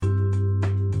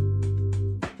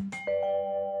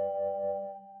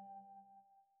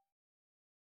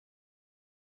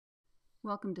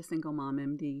Welcome to Single Mom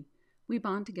MD. We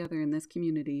bond together in this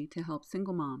community to help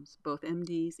single moms, both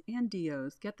MDs and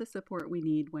DOs, get the support we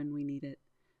need when we need it.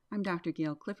 I'm Dr.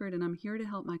 Gail Clifford, and I'm here to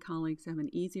help my colleagues have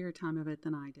an easier time of it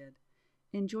than I did.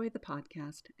 Enjoy the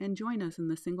podcast and join us in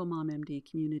the Single Mom MD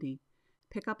community.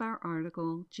 Pick up our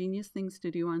article, Genius Things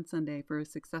to Do on Sunday for a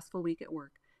Successful Week at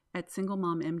Work, at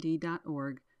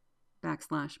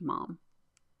singlemommd.org/mom.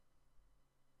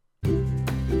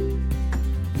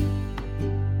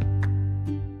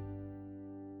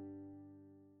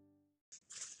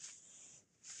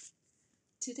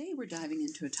 Today we're diving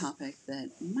into a topic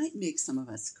that might make some of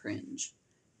us cringe: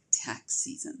 tax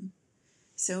season.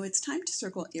 So it's time to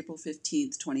circle April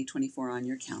 15th, 2024 on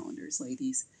your calendars,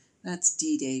 ladies. That's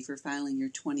D-Day for filing your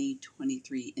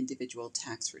 2023 individual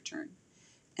tax return.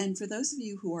 And for those of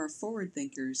you who are forward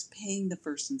thinkers, paying the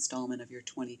first installment of your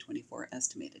 2024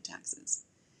 estimated taxes.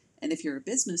 And if you're a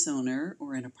business owner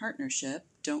or in a partnership,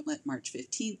 don't let March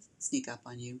 15th sneak up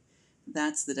on you.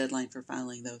 That's the deadline for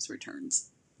filing those returns.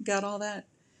 Got all that?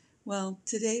 Well,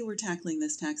 today we're tackling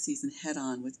this tax season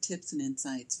head-on with tips and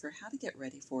insights for how to get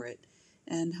ready for it,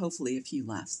 and hopefully a few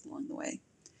laughs along the way.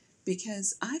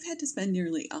 Because I've had to spend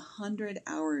nearly 100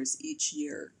 hours each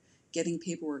year getting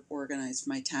paperwork organized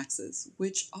for my taxes,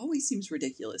 which always seems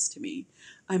ridiculous to me.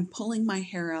 I'm pulling my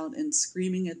hair out and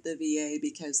screaming at the VA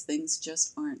because things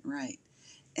just aren't right.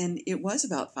 And it was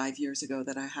about 5 years ago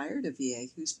that I hired a VA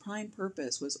whose prime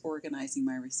purpose was organizing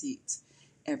my receipts.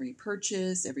 Every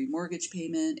purchase, every mortgage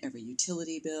payment, every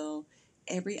utility bill,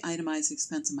 every itemized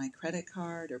expense on my credit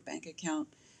card or bank account,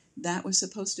 that was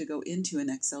supposed to go into an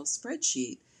Excel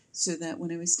spreadsheet so that when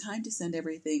it was time to send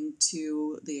everything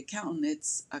to the accountant,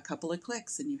 it's a couple of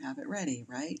clicks and you have it ready,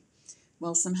 right?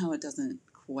 Well, somehow it doesn't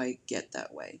quite get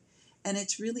that way. And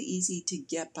it's really easy to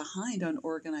get behind on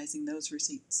organizing those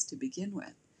receipts to begin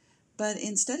with. But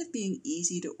instead of being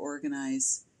easy to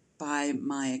organize by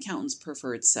my accountant's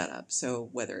preferred setup, so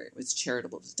whether it was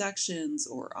charitable deductions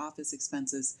or office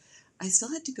expenses, I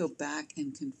still had to go back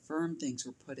and confirm things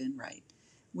were put in right,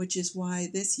 which is why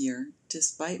this year,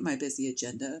 despite my busy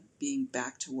agenda, being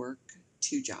back to work,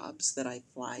 2 jobs that I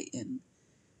fly in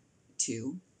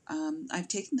to, I've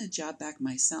taken the job back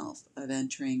myself of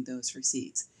entering those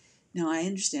receipts. Now, I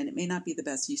understand it may not be the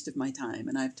best use of my time,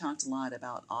 and I've talked a lot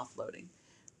about offloading,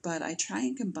 but I try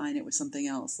and combine it with something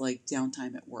else like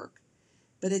downtime at work.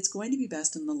 But it's going to be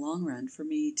best in the long run for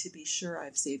me to be sure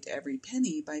I've saved every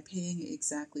penny by paying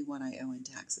exactly what I owe in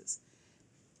taxes.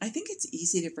 I think it's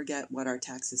easy to forget what our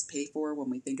taxes pay for when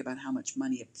we think about how much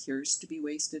money appears to be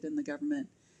wasted in the government,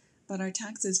 but our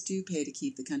taxes do pay to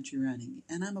keep the country running,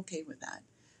 and I'm okay with that.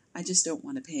 I just don't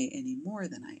want to pay any more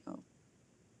than I owe.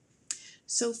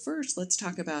 So first, let's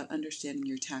talk about understanding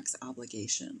your tax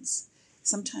obligations.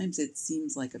 Sometimes it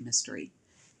seems like a mystery.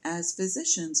 As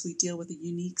physicians, we deal with a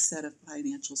unique set of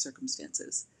financial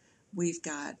circumstances. We've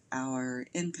got our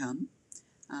income,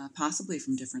 possibly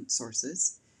from different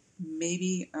sources,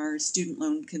 maybe our student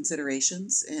loan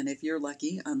considerations, and if you're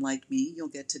lucky, unlike me, you'll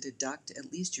get to deduct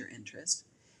at least your interest,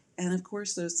 and of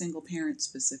course those single parent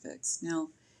specifics.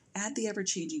 Now, add the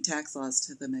ever-changing tax laws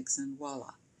to the mix and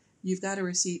voila, you've got a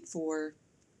receipt for,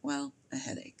 well, a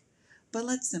headache. But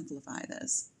let's simplify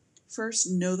this. First,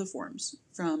 know the forms,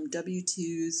 from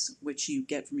W-2s, which you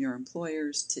get from your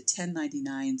employers, to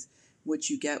 1099s, which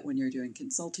you get when you're doing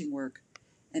consulting work,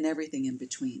 and everything in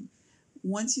between.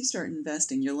 Once you start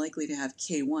investing, you're likely to have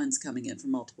K-1s coming in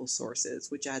from multiple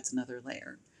sources, which adds another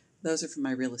layer. Those are from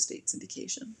my real estate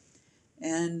syndication.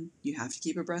 And you have to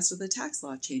keep abreast of the tax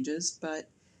law changes, but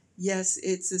yes,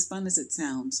 it's as fun as it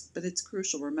sounds, but it's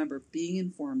crucial. Remember, being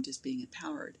informed is being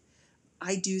empowered.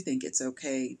 I do think it's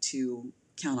okay to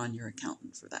count on your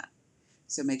accountant for that.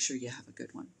 So make sure you have a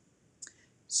good one.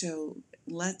 So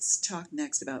let's talk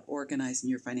next about organizing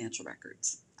your financial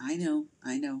records. I know.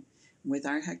 With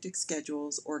our hectic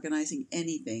schedules, organizing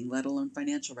anything, let alone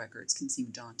financial records, can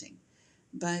seem daunting.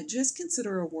 But just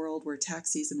consider a world where tax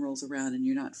season rolls around and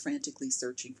you're not frantically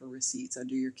searching for receipts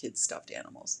under your kids' stuffed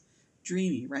animals.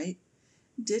 Dreamy, right?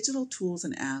 Digital tools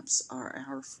and apps are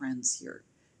our friends here.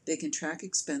 They can track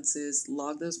expenses,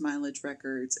 log those mileage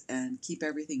records, and keep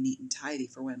everything neat and tidy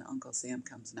for when Uncle Sam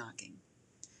comes knocking.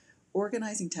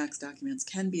 Organizing tax documents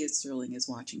can be as thrilling as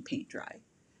watching paint dry.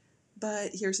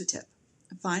 But here's a tip.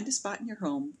 Find a spot in your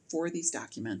home for these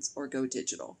documents or go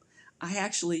digital. I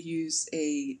actually use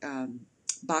a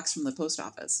box from the post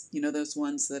office. You know those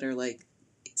ones that are like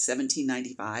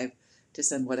 $17.95 to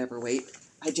send whatever weight?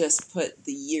 I just put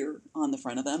the year on the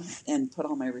front of them and put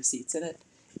all my receipts in it.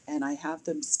 And I have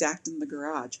them stacked in the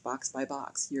garage, box by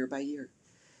box, year by year.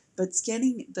 But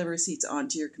scanning the receipts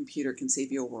onto your computer can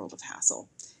save you a world of hassle.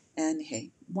 And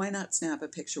hey, why not snap a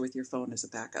picture with your phone as a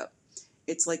backup?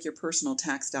 It's like your personal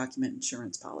tax document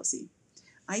insurance policy.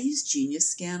 I use Genius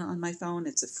Scan on my phone.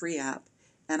 It's a free app,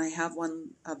 and I have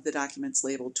one of the documents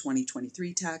labeled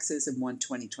 2023 taxes and one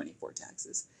 2024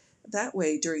 taxes. That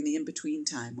way, during the in-between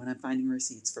time when I'm finding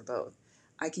receipts for both,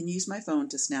 I can use my phone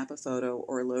to snap a photo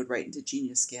or load right into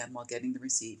Genius Scan while getting the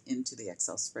receipt into the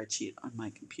Excel spreadsheet on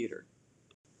my computer.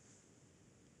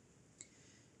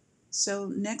 So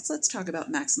next, let's talk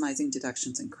about maximizing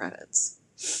deductions and credits.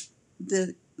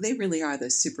 They really are the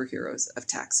superheroes of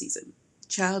tax season.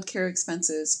 Child care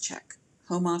expenses, check.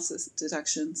 Home office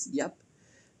deductions, yep.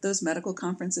 Those medical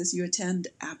conferences you attend,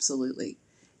 absolutely.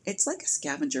 It's like a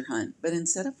scavenger hunt, but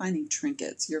instead of finding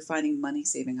trinkets, you're finding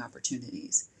money-saving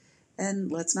opportunities.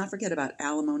 And let's not forget about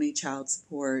alimony, child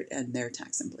support, and their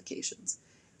tax implications.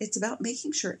 It's about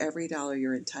making sure every dollar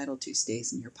you're entitled to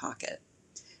stays in your pocket.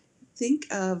 Think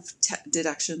of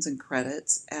deductions and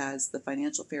credits as the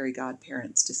financial fairy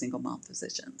godparents to single mom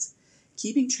physicians.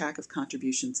 Keeping track of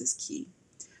contributions is key.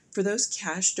 For those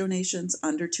cash donations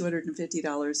under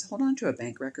 $250, hold on to a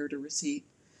bank record or receipt.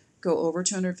 Go over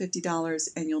 $250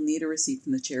 and you'll need a receipt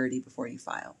from the charity before you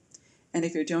file. And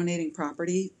if you're donating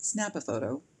property, snap a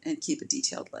photo and keep a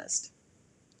detailed list.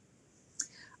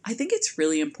 I think it's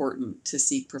really important to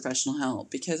seek professional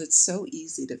help because it's so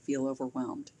easy to feel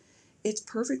overwhelmed. It's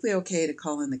perfectly okay to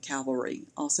call in the cavalry,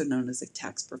 also known as a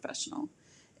tax professional,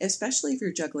 especially if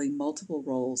you're juggling multiple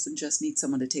roles and just need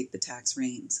someone to take the tax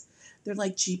reins. They're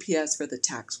like GPS for the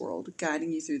tax world,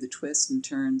 guiding you through the twists and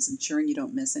turns, ensuring you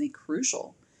don't miss any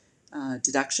crucial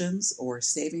deductions or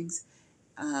savings.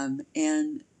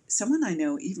 And someone I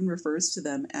know even refers to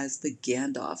them as the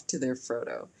Gandalf to their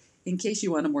Frodo, in case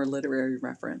you want a more literary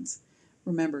reference.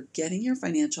 Remember, getting your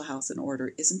financial house in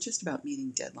order isn't just about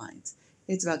meeting deadlines.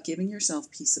 It's about giving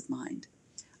yourself peace of mind.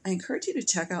 I encourage you to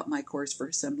check out my course for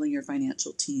assembling your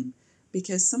financial team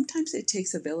because sometimes it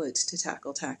takes a village to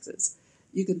tackle taxes.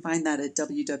 You can find that at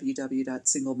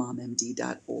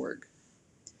www.singlemommd.org.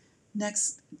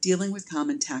 Next, dealing with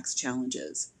common tax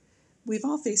challenges. We've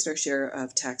all faced our share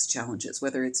of tax challenges,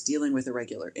 whether it's dealing with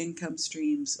irregular income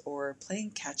streams or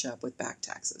playing catch up with back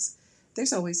taxes.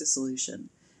 There's always a solution.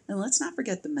 And let's not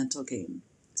forget the mental game.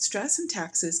 Stress and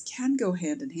taxes can go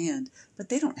hand in hand, but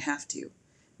they don't have to.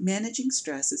 Managing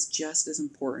stress is just as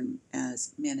important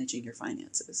as managing your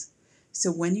finances.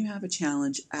 So when you have a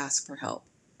challenge, ask for help.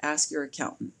 Ask your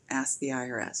accountant, ask the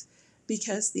IRS,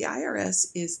 because the IRS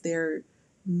is there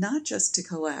not just to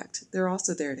collect, they're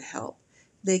also there to help.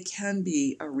 They can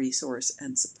be a resource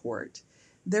and support.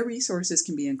 Their resources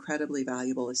can be incredibly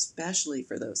valuable, especially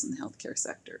for those in the healthcare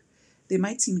sector. They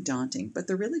might seem daunting, but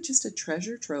they're really just a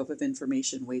treasure trove of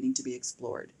information waiting to be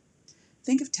explored.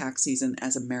 Think of tax season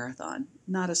as a marathon,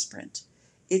 not a sprint.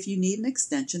 If you need an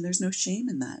extension, there's no shame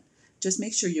in that. Just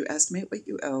make sure you estimate what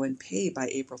you owe and pay by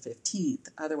April 15th.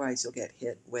 Otherwise, you'll get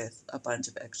hit with a bunch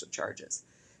of extra charges.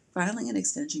 Filing an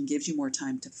extension gives you more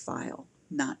time to file,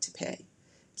 not to pay.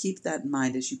 Keep that in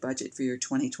mind as you budget for your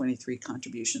 2023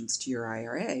 contributions to your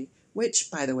IRA, which,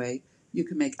 by the way, you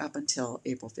can make up until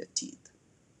April 15th.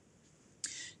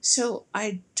 So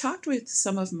I talked with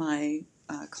some of my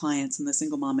clients in the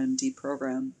Single Mom MD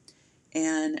program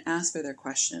and asked for their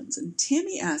questions. And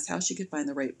Tammy asked how she could find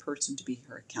the right person to be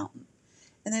her accountant.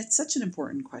 And that's such an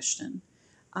important question.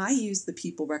 I used the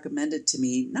people recommended to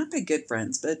me, not by good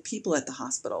friends, but people at the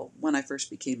hospital when I first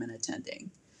became an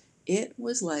attending. It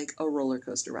was like a roller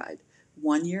coaster ride.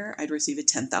 One year, I'd receive a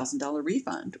 $10,000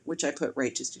 refund, which I put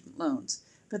right to student loans.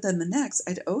 But then the next,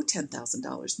 I'd owe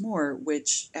 $10,000 more,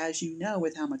 which, as you know,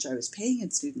 with how much I was paying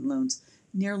in student loans,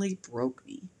 nearly broke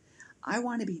me. I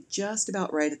want to be just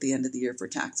about right at the end of the year for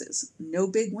taxes. No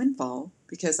big windfall,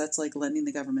 because that's like lending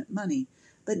the government money,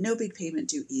 but no big payment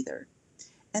due either.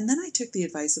 And then I took the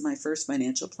advice of my first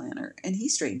financial planner, and he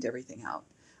straightened everything out.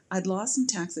 I'd lost some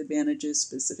tax advantages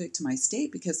specific to my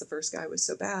state because the first guy was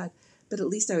so bad, but at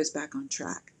least I was back on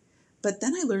track. But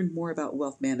then I learned more about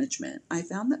wealth management. I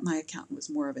found that my accountant was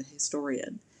more of a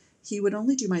historian. He would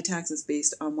only do my taxes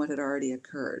based on what had already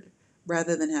occurred,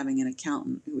 rather than having an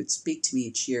accountant who would speak to me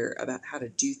each year about how to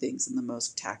do things in the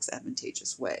most tax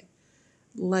advantageous way,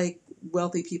 like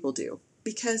wealthy people do,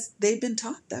 because they've been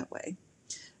taught that way.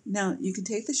 Now, you can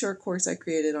take the short course I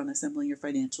created on assembling your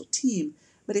financial team,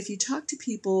 but if you talk to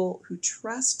people who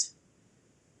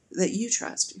that you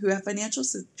trust, who have financial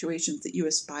situations that you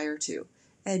aspire to,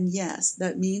 and yes,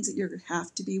 that means that you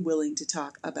have to be willing to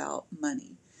talk about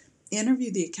money.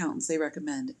 Interview the accountants they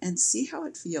recommend and see how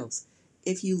it feels.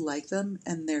 If you like them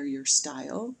and they're your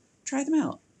style, try them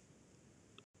out.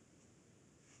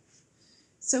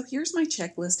 So here's my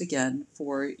checklist again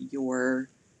for your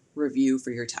review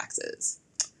for your taxes.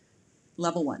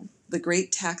 Level 1, the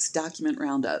Great Tax Document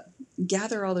Roundup.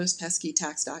 Gather all those pesky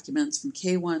tax documents from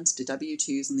K-1s to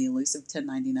W-2s and the elusive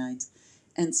 1099s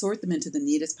and sort them into the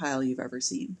neatest pile you've ever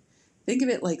seen. Think of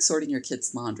it like sorting your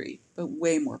kids' laundry, but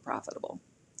way more profitable.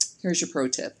 Here's your pro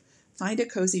tip. Find a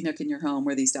cozy nook in your home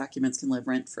where these documents can live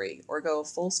rent-free, or go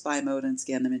full spy mode and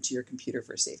scan them into your computer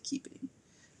for safekeeping.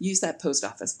 Use that post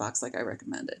office box like I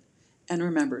recommended. And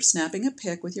remember, snapping a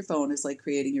pic with your phone is like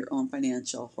creating your own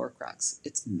financial Horcrux.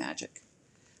 It's magic.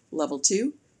 Level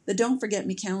 2, the Don't Forget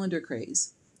Me calendar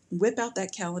craze. Whip out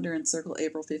that calendar and circle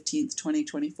April 15th,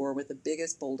 2024 with the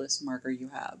biggest, boldest marker you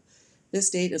have. This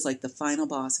date is like the final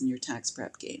boss in your tax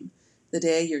prep game. The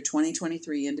day your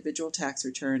 2023 individual tax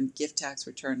return, gift tax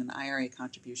return, and IRA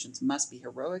contributions must be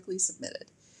heroically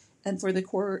submitted. And for the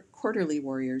quarterly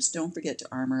warriors, don't forget to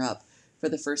armor up for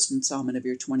the first installment of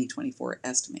your 2024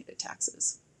 estimated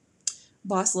taxes.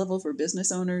 Boss level for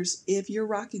business owners, if you're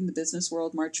rocking the business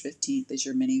world, March 15th is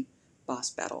your mini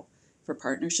boss battle for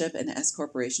partnership and S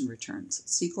corporation returns.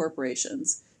 C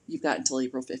corporations, you've got until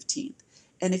April 15th.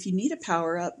 And if you need a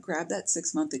power up, grab that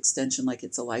 6-month extension like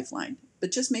it's a lifeline,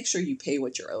 but just make sure you pay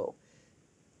what you owe.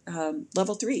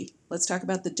 Level 3, let's talk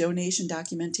about the donation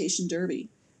documentation derby.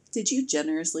 Did you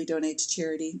generously donate to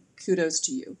charity? Kudos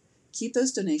to you. Keep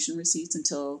those donation receipts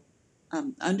until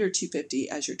under $250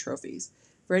 as your trophies.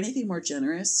 For anything more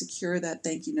generous, secure that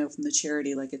thank you note from the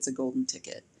charity like it's a golden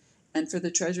ticket. And for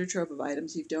the treasure trove of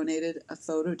items you've donated, a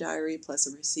photo diary plus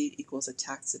a receipt equals a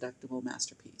tax-deductible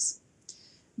masterpiece.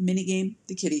 Minigame,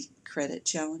 the Kitty Credit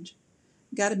Challenge.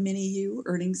 Got a mini you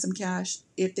earning some cash?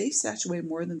 If they stash away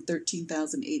more than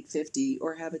 $13,850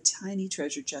 or have a tiny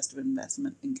treasure chest of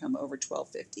investment income over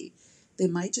 $1,250, they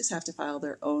might just have to file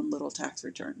their own little tax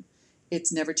return.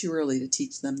 It's never too early to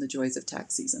teach them the joys of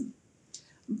tax season.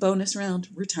 Bonus round,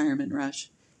 retirement rush.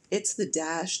 It's the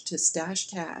dash to stash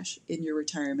cash in your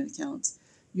retirement accounts.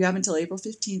 You have until April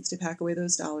 15th to pack away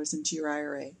those dollars into your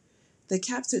IRA. The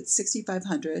cap's at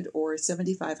 $6,500 or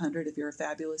 $7,500 if you're a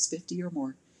fabulous 50 or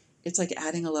more. It's like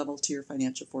adding a level to your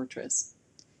financial fortress.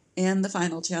 And the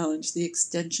final challenge, the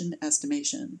extension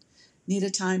estimation. Need a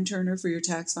time turner for your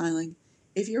tax filing?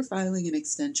 If you're filing an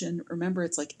extension, remember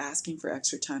it's like asking for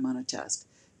extra time on a test.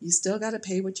 You still got to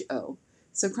pay what you owe.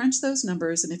 So crunch those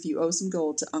numbers, and if you owe some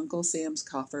gold to Uncle Sam's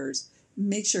coffers,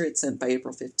 make sure it's sent by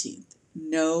April 15th.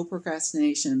 No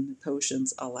procrastination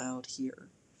potions allowed here.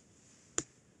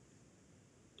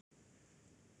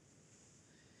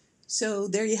 So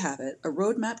there you have it, a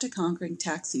roadmap to conquering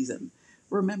tax season.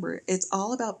 Remember, it's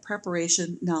all about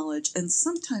preparation, knowledge, and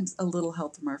sometimes a little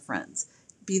help from our friends,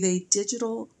 be they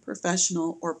digital,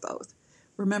 professional, or both.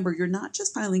 Remember, you're not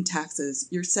just filing taxes,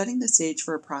 you're setting the stage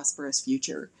for a prosperous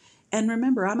future. And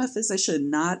remember, I'm a physician,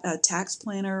 not a tax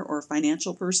planner or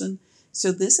financial person,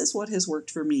 so this is what has worked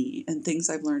for me and things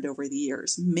I've learned over the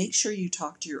years. Make sure you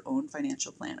talk to your own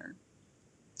financial planner.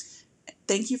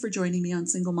 Thank you for joining me on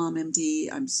Single Mom MD.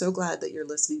 I'm so glad that you're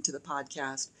listening to the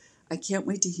podcast. I can't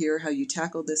wait to hear how you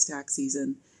tackled this tax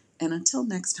season. And until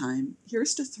next time,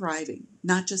 here's to thriving,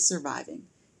 not just surviving,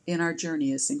 in our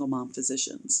journey as single mom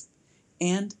physicians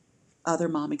and other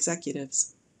mom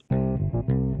executives.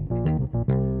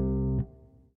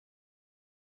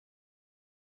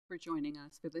 For joining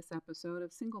us for this episode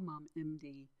of Single Mom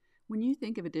MD. When you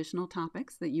think of additional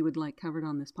topics that you would like covered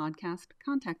on this podcast,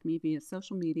 contact me via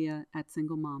social media at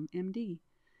Single Mom MD.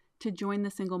 To join the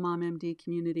Single Mom MD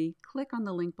community, click on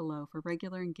the link below for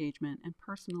regular engagement and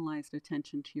personalized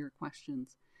attention to your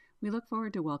questions. We look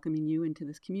forward to welcoming you into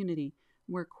this community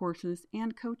where courses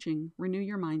and coaching renew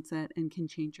your mindset and can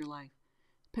change your life.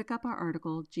 Pick up our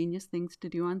article, Genius Things to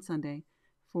Do on Sunday,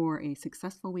 for a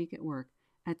successful week at work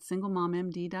at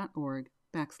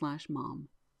singlemommd.org/mom.